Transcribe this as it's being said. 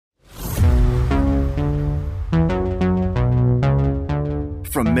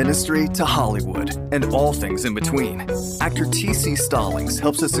from ministry to Hollywood and all things in between. Actor T.C. Stallings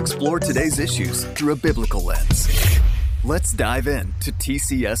helps us explore today's issues through a biblical lens. Let's dive in to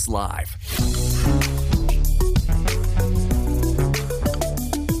TCS Live.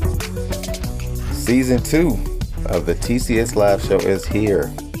 Season 2 of the TCS Live show is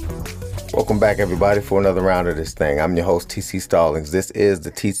here. Welcome back, everybody, for another round of this thing. I'm your host, T.C. Stallings. This is the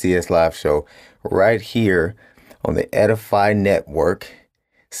TCS Live show right here on the Edify Network,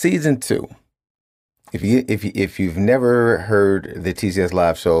 Season 2. If you've never heard the TCS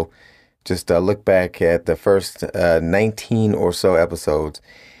Live show, just look back at the first 19 or so episodes,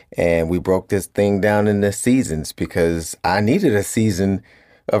 and we broke this thing down into seasons because I needed a season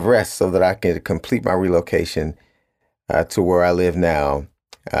of rest so that I could complete my relocation to where I live now.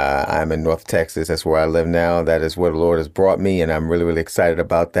 I'm in North Texas. That's where I live now. That is where the Lord has brought me, and I'm really, really excited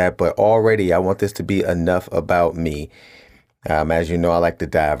about that. But already, I want this to be enough about me. As you know, I like to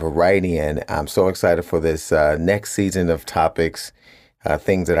dive right in. I'm so excited for this next season of topics,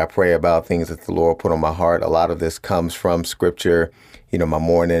 things that I pray about, things that the Lord put on my heart. A lot of this comes from Scripture, my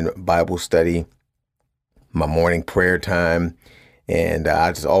morning Bible study, my morning prayer time. And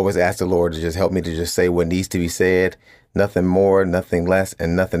I just always ask the Lord to just help me to just say what needs to be said. Nothing more, nothing less,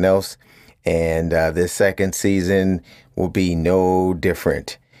 and nothing else. And this second season will be no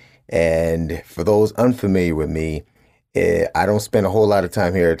different. And for those unfamiliar with me, I don't spend a whole lot of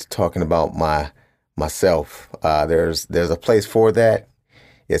time here talking about myself. There's a place for that.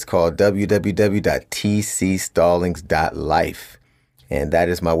 It's called www.tcstallings.life. And that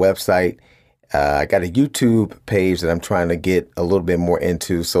is my website. I got a YouTube page that I'm trying to get a little bit more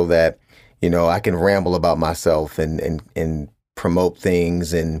into so that I can ramble about myself and promote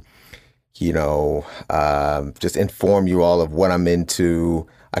things and, just inform you all of what I'm into.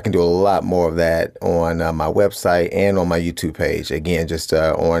 I can do a lot more of that on my website and on my YouTube page. Again, just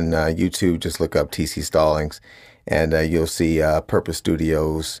on YouTube, just look up TC Stallings and you'll see Purpose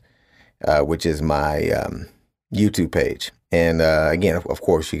Studios, which is my YouTube page. And again, of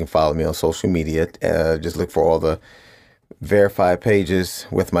course, you can follow me on social media. Just look for all the verified pages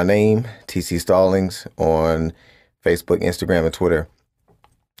with my name, TC Stallings, on Facebook, Instagram, and Twitter.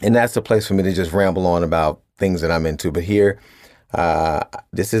 And that's the place for me to just ramble on about things that I'm into. But here,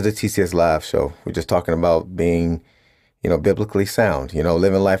 this is the TCS Live show. We're just talking about being, biblically sound,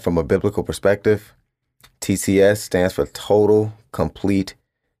 living life from a biblical perspective. TCS stands for total, complete,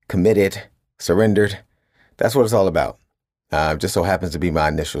 committed, surrendered. That's what it's all about. Just so happens to be my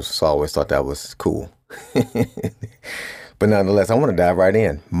initials, so I always thought that was cool. But nonetheless, I want to dive right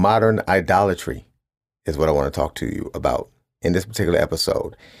in. Modern idolatry is what I want to talk to you about in this particular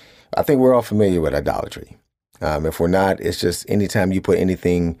episode. I think we're all familiar with idolatry. If we're not, it's just anytime you put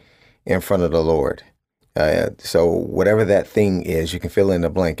anything in front of the Lord. So whatever that thing is, you can fill in the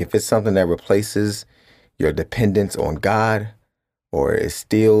blank. If it's something that replaces your dependence on God or it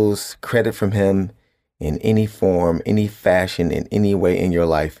steals credit from Him in any form, any fashion, in any way in your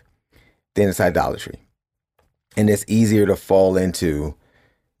life, then it's idolatry. And it's easier to fall into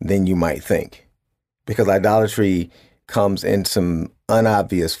than you might think, because idolatry comes in some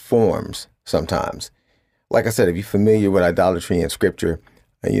unobvious forms sometimes. Like I said, if you're familiar with idolatry in Scripture,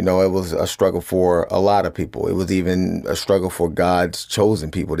 it was a struggle for a lot of people. It was even a struggle for God's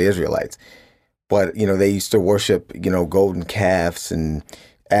chosen people, the Israelites. But, they used to worship, golden calves and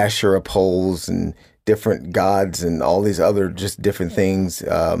Asherah poles and different gods and all these other just different things,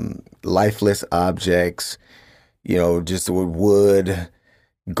 lifeless objects, just wood,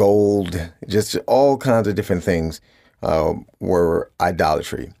 gold, just all kinds of different things were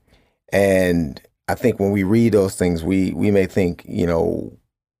idolatry. And I think when we read those things, we may think, in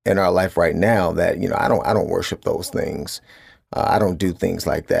our life right now that, I don't worship those things. I don't do things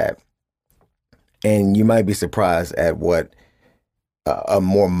like that. And you might be surprised at what a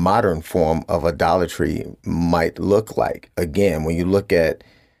more modern form of idolatry might look like. Again, when you look at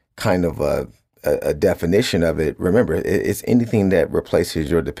kind of a definition of it, remember, it's anything that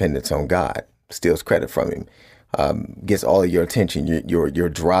replaces your dependence on God, steals credit from Him, gets all of your attention, your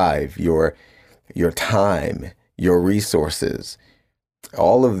drive, your time, your resources.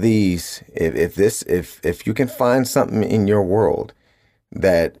 All of these, if you can find something in your world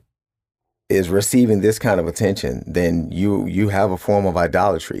that is receiving this kind of attention, then you have a form of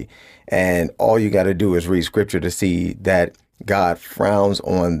idolatry. And all you got to do is read Scripture to see that God frowns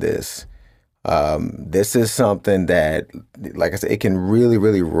on this. This is something that, like I said, it can really,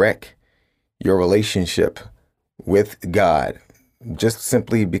 really wreck your relationship with God, just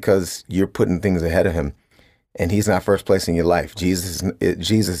simply because you're putting things ahead of Him and He's not first place in your life.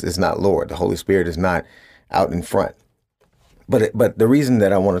 Jesus is not Lord. The Holy Spirit is not out in front. But the reason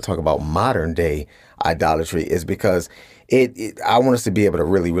that I want to talk about modern day idolatry is because I want us to be able to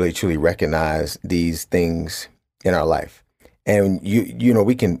really, really, truly recognize these things in our life. And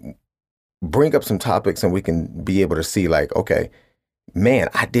we can bring up some topics and we can be able to see like, okay, man,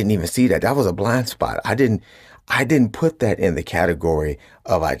 I didn't even see that. That was a blind spot. I didn't put that in the category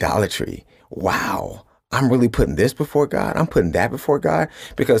of idolatry. Wow. I'm really putting this before God. I'm putting that before God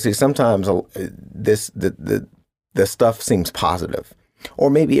because see, sometimes the stuff seems positive, or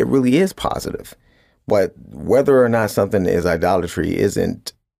maybe it really is positive, but whether or not something is idolatry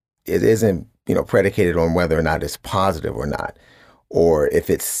isn't predicated on whether or not it's positive or not, or if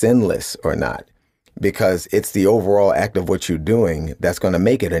it's sinless or not, because it's the overall act of what you're doing that's going to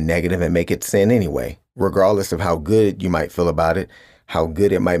make it a negative and make it sin anyway, regardless of how good you might feel about it, how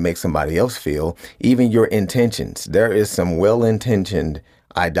good it might make somebody else feel, even your intentions. There is some well-intentioned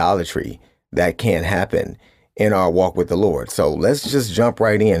idolatry that can happen in our walk with the Lord. So let's just jump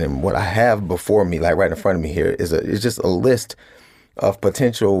right in. And what I have before me, like right in front of me here, is just a list of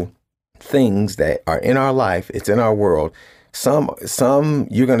potential things that are in our life. It's in our world. Some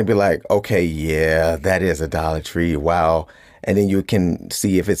you're going to be like, okay, yeah, that is idolatry. Wow. And then you can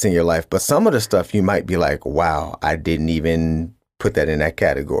see if it's in your life. But some of the stuff you might be like, wow, I didn't even put that in that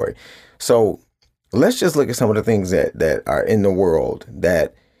category. So let's just look at some of the things that are in the world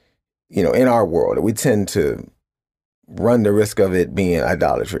that, in our world, we tend to run the risk of it being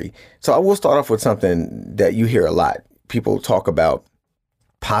idolatry. So I will start off with something that you hear a lot. People talk about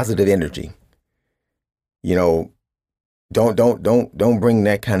positive energy. Don't bring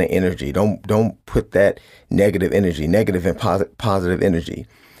that kind of energy. Don't put that negative energy, negative and positive energy.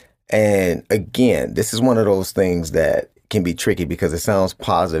 And again, this is one of those things that can be tricky because it sounds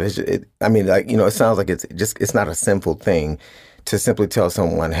positive. It sounds like it's not a simple thing to simply tell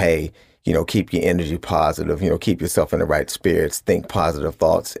someone, hey, keep your energy positive, keep yourself in the right spirits, think positive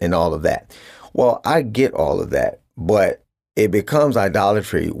thoughts and all of that. Well, I get all of that, but it becomes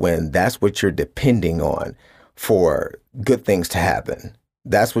idolatry when that's what you're depending on for good things to happen.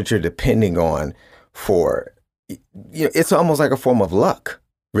 That's what you're depending on for, it's almost like a form of luck,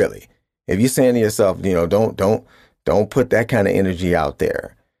 really. If you're saying to yourself, don't put that kind of energy out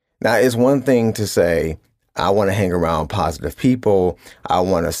there. Now, it's one thing to say, I want to hang around positive people. I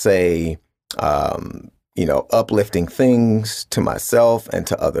want to say, uplifting things to myself and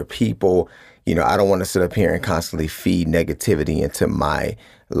to other people. I don't want to sit up here and constantly feed negativity into my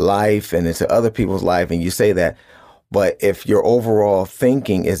life and into other people's life. And you say that, but if your overall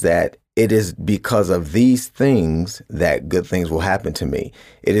thinking is that it is because of these things that good things will happen to me,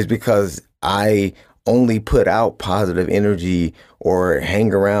 it is because I only put out positive energy or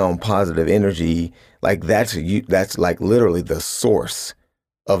hang around positive energy, like that's like literally the source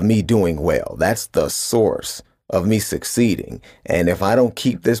of me doing well. That's the source of me succeeding. And if I don't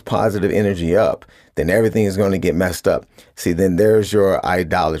keep this positive energy up, then everything is going to get messed up. See, then there's your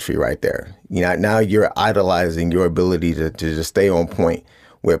idolatry right there. Now you're idolizing your ability to just stay on point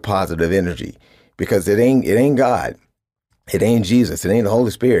with positive energy, because it ain't God. It ain't Jesus. It ain't the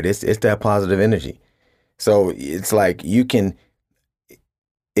Holy Spirit. It's that positive energy. So it's like you can,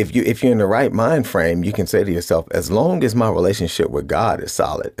 if you're in the right mind frame, you can say to yourself, as long as my relationship with God is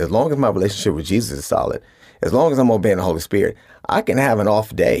solid, as long as my relationship with Jesus is solid, as long as I'm obeying the Holy Spirit, I can have an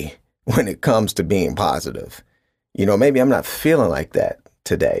off day when it comes to being positive. Maybe I'm not feeling like that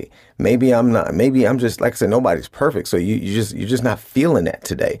today. Maybe I'm not. Maybe I'm just, like I said, nobody's perfect. So you're just not feeling that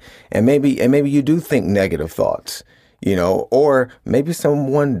today. And maybe you do think negative thoughts, or maybe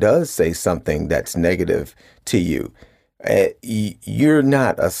someone does say something that's negative to you. You're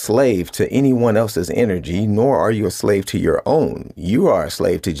not a slave to anyone else's energy, nor are you a slave to your own. You are a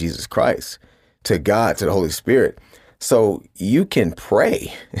slave to Jesus Christ, to God, to the Holy Spirit. So you can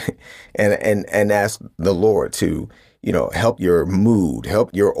pray and ask the Lord to, help your mood, help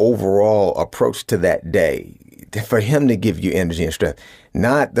your overall approach to that day, for him to give you energy and strength,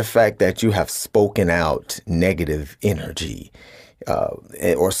 not the fact that you have spoken out negative energy,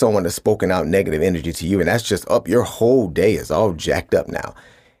 or someone has spoken out negative energy to you, and that's just up. Your whole day is all jacked up now.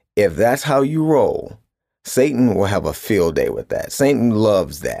 If that's how you roll, Satan will have a field day with that. Satan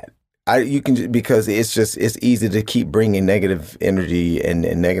loves that. Because it's easy to keep bringing negative energy and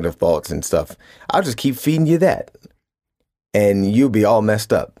negative thoughts and stuff. I'll just keep feeding you that, and you'll be all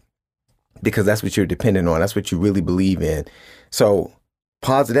messed up, because that's what you're dependent on. That's what you really believe in. So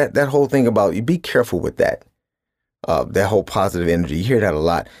positive, that whole thing about, you be careful with that. That whole positive energy. You hear that a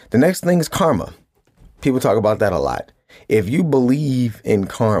lot. The next thing is karma. People talk about that a lot. If you believe in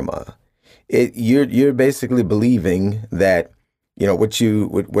karma, you're basically believing that, what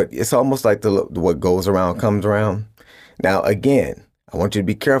it's almost like what goes around comes around. Now, again, I want you to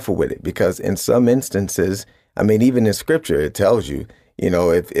be careful with it, because in some instances, I mean, even in scripture, it tells you,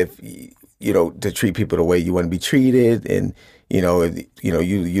 if to treat people the way you want to be treated. And,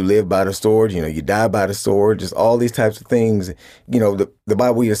 you live by the sword, you die by the sword, just all these types of things. The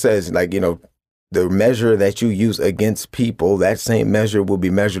Bible even says, like, the measure that you use against people, that same measure will be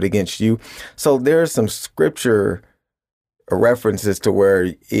measured against you. So there are some scripture references to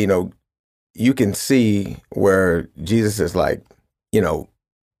where, you can see where Jesus is like,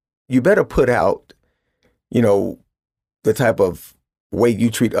 you better put out, the type of way you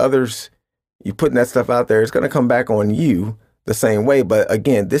treat others. You putting that stuff out there, it's going to come back on you the same way. But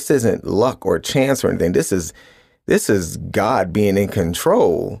again, this isn't luck or chance or anything. This is God being in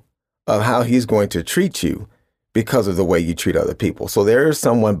control of how he's going to treat you because of the way you treat other people. So there is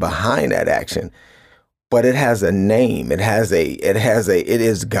someone behind that action, but it has a name. It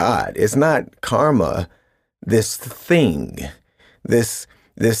is God. It's not karma, this thing, this,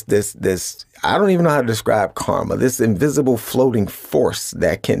 I don't even know how to describe karma, this invisible floating force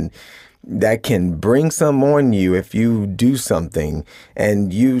that can bring some on you if you do something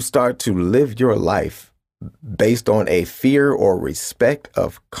and you start to live your life based on a fear or respect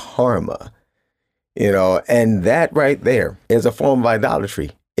of karma, and that right there is a form of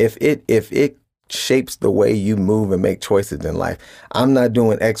idolatry. If it shapes the way you move and make choices in life, I'm not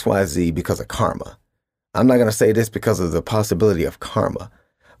doing XYZ because of karma. I'm not going to say this because of the possibility of karma,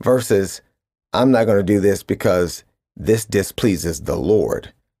 versus I'm not going to do this because this displeases the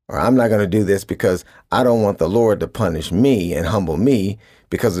Lord, or I'm not going to do this because I don't want the Lord to punish me and humble me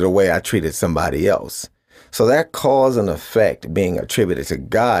because of the way I treated somebody else. So that cause and effect being attributed to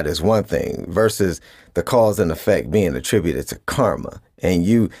God is one thing, versus the cause and effect being attributed to karma. And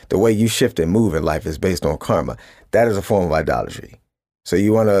the way you shift and move in life is based on karma. That is a form of idolatry. So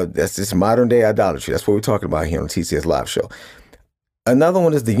that's this modern day idolatry. That's what we're talking about here on TCS Live Show. Another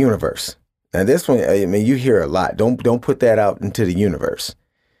one is the universe. Now this one, I mean, you hear a lot. Don't put that out into the universe,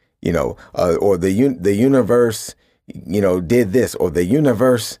 or the universe, did this, or the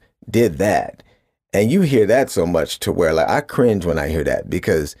universe did that. And you hear that so much to where, like, I cringe when I hear that,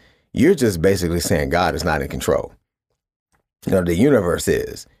 because you're just basically saying God is not in control. The universe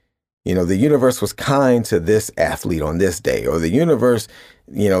is. The universe was kind to this athlete on this day, or the universe,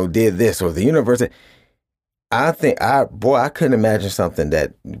 did this, or the universe. I couldn't imagine something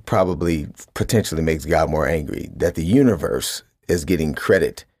that probably potentially makes God more angry, that the universe is getting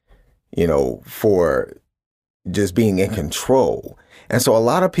credit, for just being in control. And so a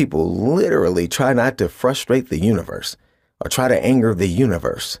lot of people literally try not to frustrate the universe or try to anger the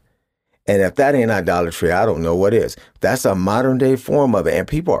universe. And if that ain't idolatry, I don't know what is. That's a modern day form of it. And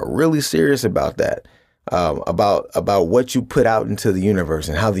people are really serious about that, about what you put out into the universe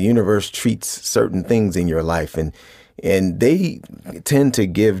and how the universe treats certain things in your life. And they tend to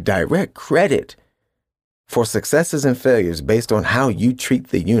give direct credit for successes and failures based on how you treat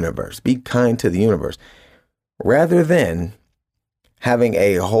the universe. Be kind to the universe, rather than having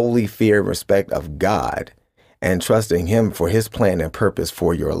a holy fear and respect of God and trusting him for his plan and purpose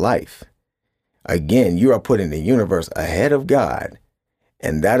for your life. Again, you are putting the universe ahead of God,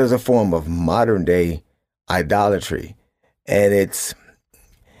 and that is a form of modern day idolatry. And it's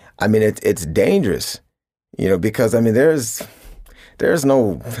dangerous, because there's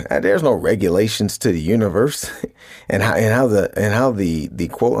no regulations to the universe and how the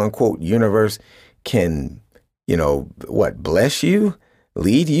quote unquote universe can, bless you,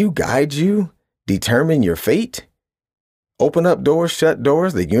 lead you, guide you, determine your fate, open up doors, shut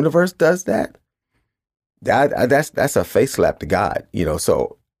doors. The universe does that. That's a face slap to God,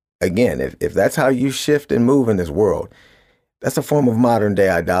 So again, if that's how you shift and move in this world, that's a form of modern day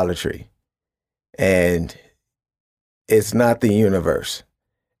idolatry. And it's not the universe,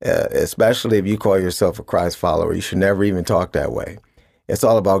 especially if you call yourself a Christ follower. You should never even talk that way. It's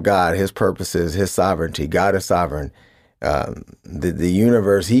all about God, his purposes, his sovereignty. God is sovereign. The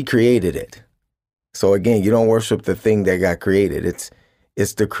universe, he created it. So again, you don't worship the thing that got created.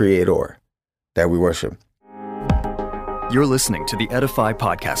 It's the creator that we worship. You're listening to the Edify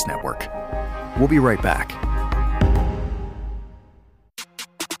Podcast Network. We'll be right back.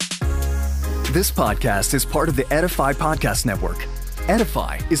 This podcast is part of the Edify Podcast Network.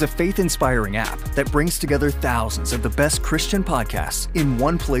 Edify is a faith-inspiring app that brings together thousands of the best Christian podcasts in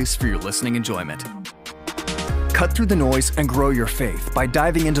one place for your listening enjoyment. Cut through the noise and grow your faith by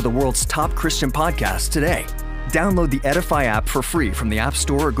diving into the world's top Christian podcasts today. Download the Edify app for free from the App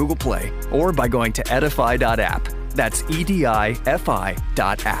Store or Google Play, or by going to edify.app. That's EDIFI.app.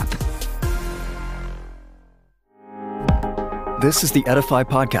 This is the Edify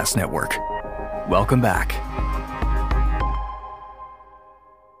Podcast Network. Welcome back.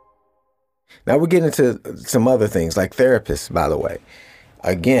 Now we're getting into some other things like therapists, by the way.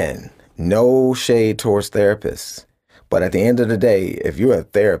 Again, no shade towards therapists. But at the end of the day, if you're a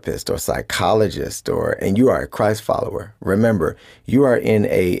therapist or psychologist and you are a Christ follower, remember, you are in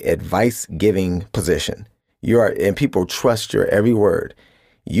a advice giving position. And people trust your every word.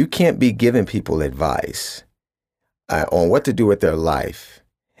 You can't be giving people advice on what to do with their life,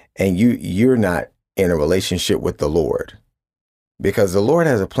 and you're not in a relationship with the Lord, because the Lord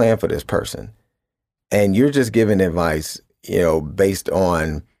has a plan for this person, and you're just giving advice, based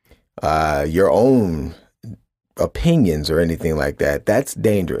on your own opinions or anything like that. That's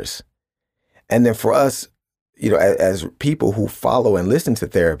dangerous. And then for us, as people who follow and listen to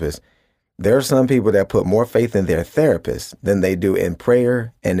therapists, there are some people that put more faith in their therapist than they do in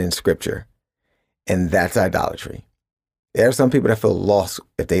prayer and in scripture. And that's idolatry. There are some people that feel lost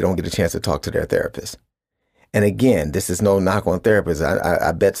if they don't get a chance to talk to their therapist. And again, this is no knock on therapists.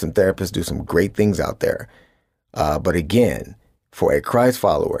 I bet some therapists do some great things out there. But again, for a Christ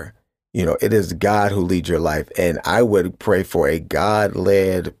follower, it is God who leads your life. And I would pray for a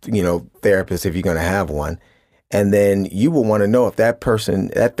God-led, therapist if you're going to have one. And then you will want to know if that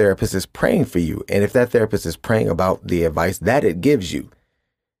therapist is praying for you. And if that therapist is praying about the advice that it gives you,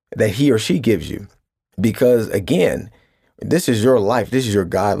 that he or she gives you. Because again, this is your life. This is your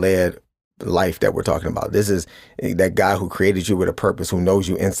God-led life that we're talking about. This is that God who created you with a purpose, who knows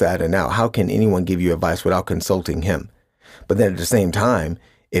you inside and out. How can anyone give you advice without consulting him? But then at the same time,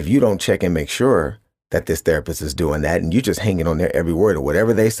 if you don't check and make sure that this therapist is doing that, and you're just hanging on their every word or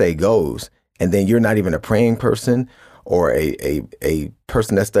whatever they say goes, and then you're not even a praying person or a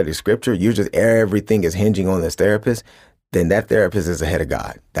person that studies scripture, everything is hinging on this therapist, then that therapist is ahead of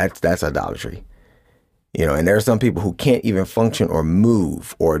God. That's idolatry. And there are some people who can't even function or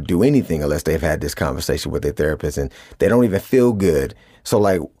move or do anything unless they've had this conversation with their therapist, and they don't even feel good. So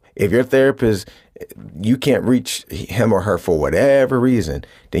like, if your therapist, you can't reach him or her for whatever reason,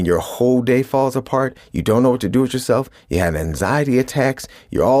 then your whole day falls apart. You don't know what to do with yourself. You have anxiety attacks.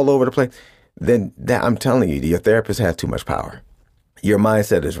 You're all over the place. Then I'm telling you, your therapist has too much power. Your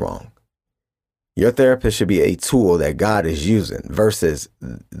mindset is wrong. Your therapist should be a tool that God is using versus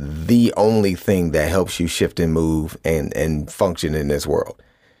the only thing that helps you shift and move and function in this world.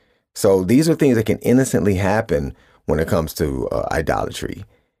 So these are things that can innocently happen when it comes to idolatry.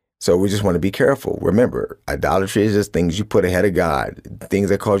 So we just want to be careful. Remember, idolatry is just things you put ahead of God, things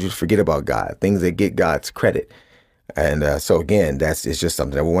that cause you to forget about God, things that get God's credit. And so again, it's just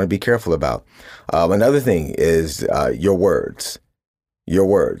something that we want to be careful about. Another thing is your words. Your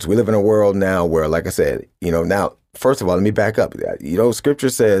words. We live in a world now where, like I said, now, first of all, let me back up. Scripture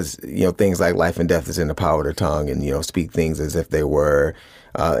says, things like life and death is in the power of the tongue, and, speak things as if they were,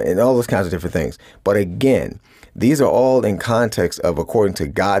 and all those kinds of different things. But again, these are all in context of according to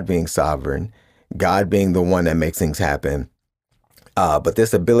God being sovereign, God being the one that makes things happen. But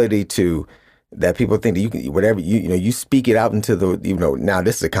this ability that people think that you can, whatever, you speak it out into the, now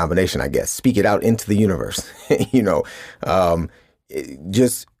this is a combination, I guess, speak it out into the universe,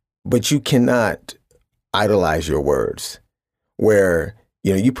 but you cannot idolize your words where,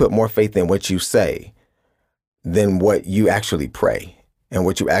 you put more faith in what you say than what you actually pray and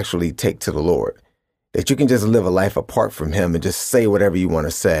what you actually take to the Lord. That you can just live a life apart from him and just say whatever you want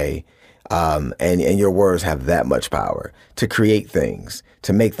to say. And your words have that much power to create things,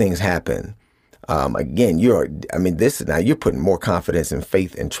 to make things happen. Again, you're putting more confidence and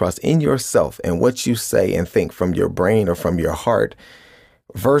faith and trust in yourself and what you say and think from your brain or from your heart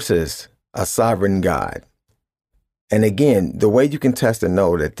versus a sovereign God. And again, the way you can test and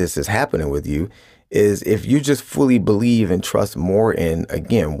know that this is happening with you is if you just fully believe and trust more in,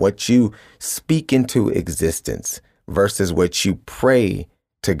 again, what you speak into existence versus what you pray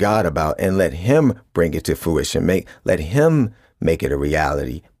to God about and let him bring it to fruition. Let him make it a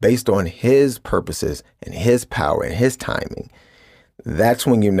reality based on his purposes and his power and his timing. That's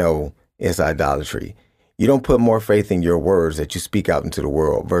when you know it's idolatry. You don't put more faith in your words that you speak out into the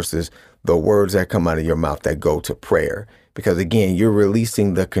world versus the words that come out of your mouth that go to prayer. Because again, you're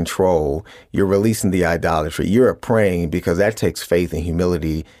releasing the control, you're releasing the idolatry, you're praying because that takes faith and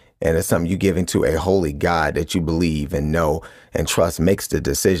humility, and it's something you give into a holy God that you believe and know and trust makes the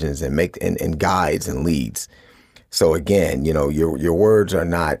decisions and guides and leads. So again, your words are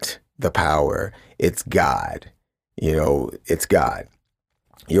not the power, it's God. It's God.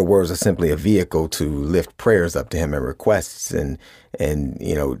 Your words are simply a vehicle to lift prayers up to him and requests and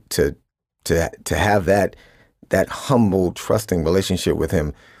to have that humble, trusting relationship with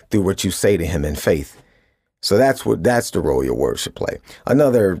him through what you say to him in faith. So that's the role your words should play.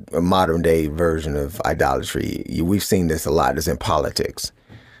 Another modern day version of idolatry, we've seen this a lot, is in politics.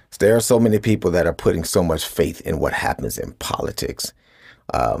 There are so many people that are putting so much faith in what happens in politics,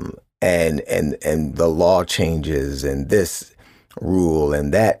 and the law changes and this rule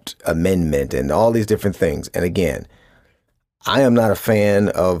and that amendment and all these different things. And again, I am not a fan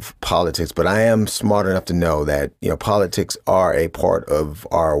of politics, but I am smart enough to know that, politics are a part of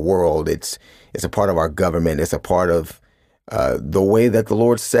our world. It's a part of our government. It's a part of the way that the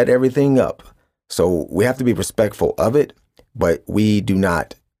Lord set everything up. So we have to be respectful of it, but we do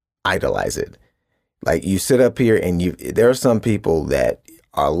not idolize it. Like, you sit up here and there are some people that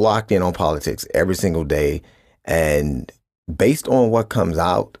are locked in on politics every single day, and based on what comes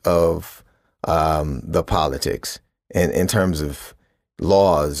out of the politics and in terms of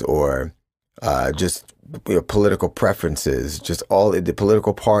laws or just political preferences, just all the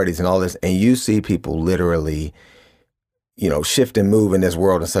political parties and all this, and you see people literally, shift and move in this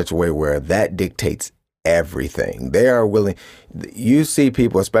world in such a way where that dictates everything. They are willing. You see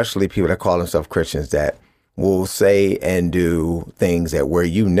people, especially people that call themselves Christians, that will say and do things that where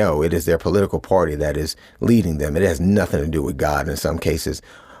it is their political party that is leading them. It has nothing to do with God in some cases,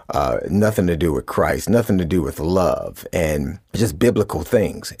 nothing to do with Christ, nothing to do with love and just biblical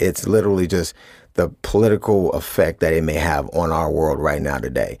things. It's literally just the political effect that it may have on our world right now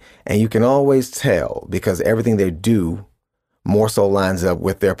today. And you can always tell because everything they do more so lines up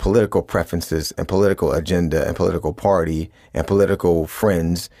with their political preferences and political agenda and political party and political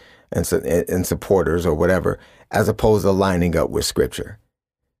friends and supporters or whatever, as opposed to lining up with Scripture.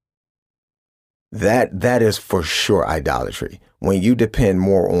 That is for sure idolatry. When you depend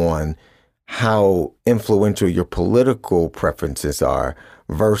more on how influential your political preferences are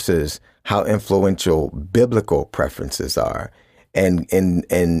versus how influential biblical preferences are, and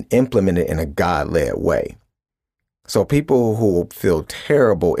implement it in a God-led way. So people who feel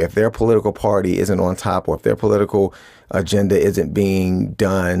terrible if their political party isn't on top or if their political agenda isn't being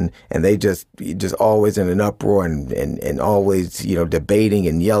done, and they just always in an uproar and always, debating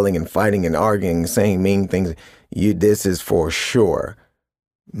and yelling and fighting and arguing and saying mean things. This is for sure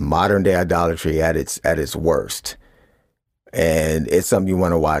modern day idolatry at its worst. And it's something you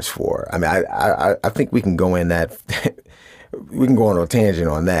want to watch for. I mean, I think we can go in that. We can go on a tangent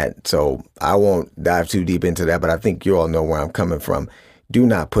on that, so I won't dive too deep into that, but I think you all know where I'm coming from. Do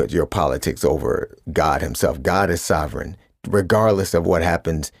not put your politics over God himself. God is sovereign, regardless of what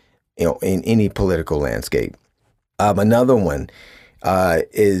happens, in any political landscape. Another one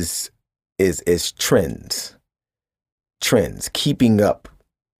is trends. Trends, keeping up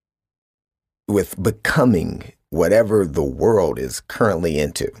with becoming whatever the world is currently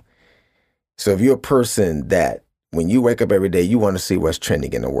into. So if you're a person that when you wake up every day, you want to see what's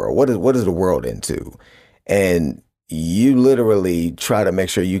trending in the world. What is the world into? And you literally try to make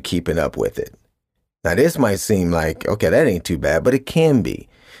sure you're keeping up with it. Now, this might seem like, okay, that ain't too bad, but it can be.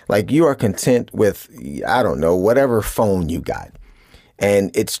 Like, you are content with, I don't know, whatever phone you got.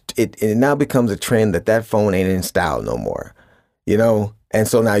 And it now becomes a trend that phone ain't in style no more, And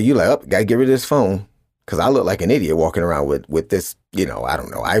so now you like, gotta get rid of this phone. Because I look like an idiot walking around with this, I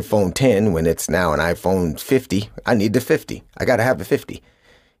don't know, iPhone 10 when it's now an iPhone 50. I need the 50. I got to have the 50.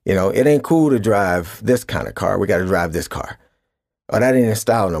 It ain't cool to drive this kind of car. We got to drive this car. Oh, that ain't in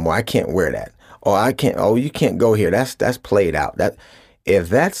style no more. I can't wear that. You can't go here. That's played out. If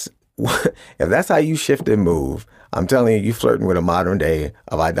that's how you shift and move, I'm telling you flirting with a modern day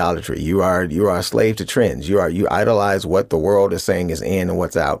of idolatry. You are a slave to trends. You idolize what the world is saying is in and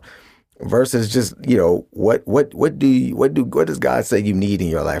what's out. Versus just, what does God say you need in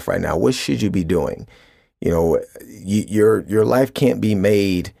your life right now? What should you be doing? Your life can't be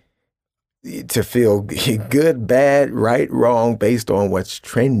made to feel good, bad, right, wrong based on what's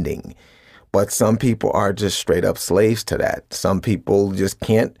trending. But some people are just straight up slaves to that. Some people just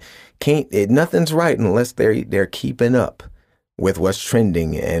can't. Nothing's right unless they're keeping up with what's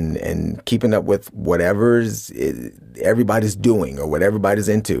trending and keeping up with whatever's everybody's doing or what everybody's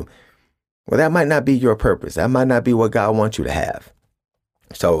into. Well, that might not be your purpose. That might not be what God wants you to have.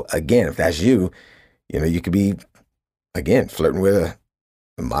 So again, if that's you, you could be, again, flirting with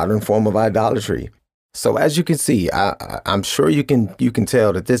a modern form of idolatry. So as you can see, I'm sure you can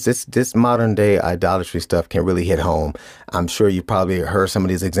tell that this modern day idolatry stuff can really hit home. I'm sure you probably heard some of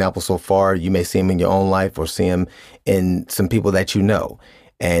these examples so far. You may see them in your own life or see them in some people that you know.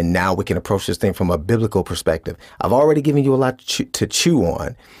 And now we can approach this thing from a biblical perspective. I've already given you a lot to chew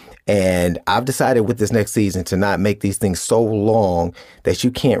on. And I've decided with this next season to not make these things so long that you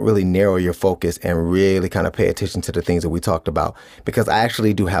can't really narrow your focus and really kind of pay attention to the things that we talked about, because I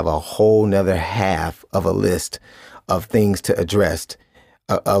actually do have a whole nother half of a list of things to address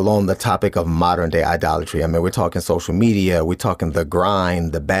along the topic of modern day idolatry. I mean, we're talking social media, we're talking the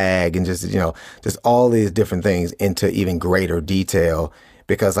grind, the bag, and just all these different things into even greater detail,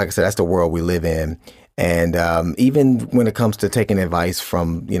 because like I said, that's the world we live in. And even when it comes to taking advice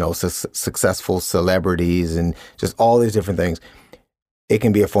from, successful celebrities and just all these different things, it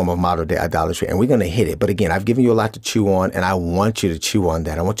can be a form of modern day idolatry, and we're going to hit it. But again, I've given you a lot to chew on, and I want you to chew on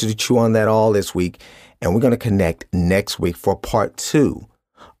that. I want you to chew on that all this week, and we're going to connect next week for part 2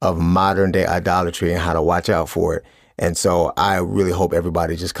 of modern day idolatry and how to watch out for it. And so I really hope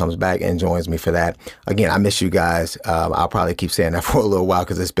everybody just comes back and joins me for that. Again, I miss you guys. I'll probably keep saying that for a little while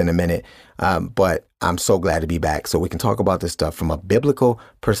because it's been a minute. But I'm so glad to be back so we can talk about this stuff from a biblical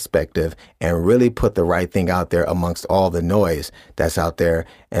perspective and really put the right thing out there amongst all the noise that's out there.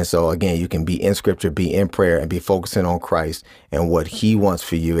 And so, again, you can be in scripture, be in prayer, and be focusing on Christ and what he wants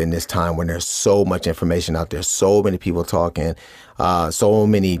for you in this time when there's so much information out there, so many people talking, so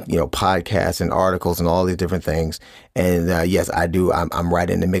many, podcasts and articles and all these different things. And yes, I do. I'm right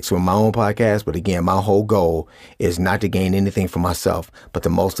in the mix with my own podcast. But again, my whole goal is not to gain anything for myself, but to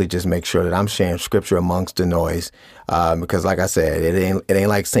mostly just make sure that I'm sharing scripture amongst the noise. Because like I said, it ain't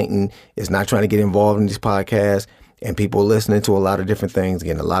like Satan is not trying to get involved in these podcasts and people listening to a lot of different things,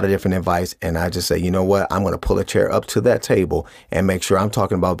 getting a lot of different advice. And I just say, you know what? I'm going to pull a chair up to that table and make sure I'm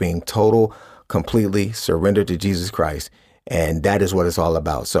talking about being total, completely surrendered to Jesus Christ. And that is what it's all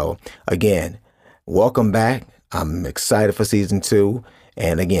about. So again, welcome back. I'm excited for season 2.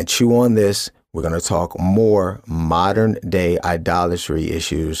 And again, chew on this. We're going to talk more modern day idolatry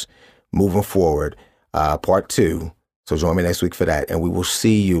issues moving forward, part 2. So join me next week for that. And we will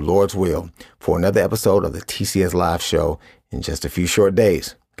see you, Lord's will, for another episode of the TCS Live Show in just a few short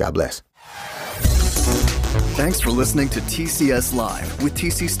days. God bless. Thanks for listening to TCS Live with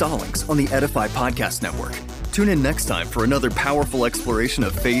TC Stallings on the Edify Podcast Network. Tune in next time for another powerful exploration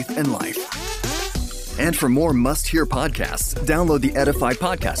of faith and life. And for more must-hear podcasts, download the Edify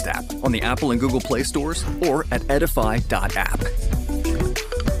Podcast app on the Apple and Google Play stores or at edify.app.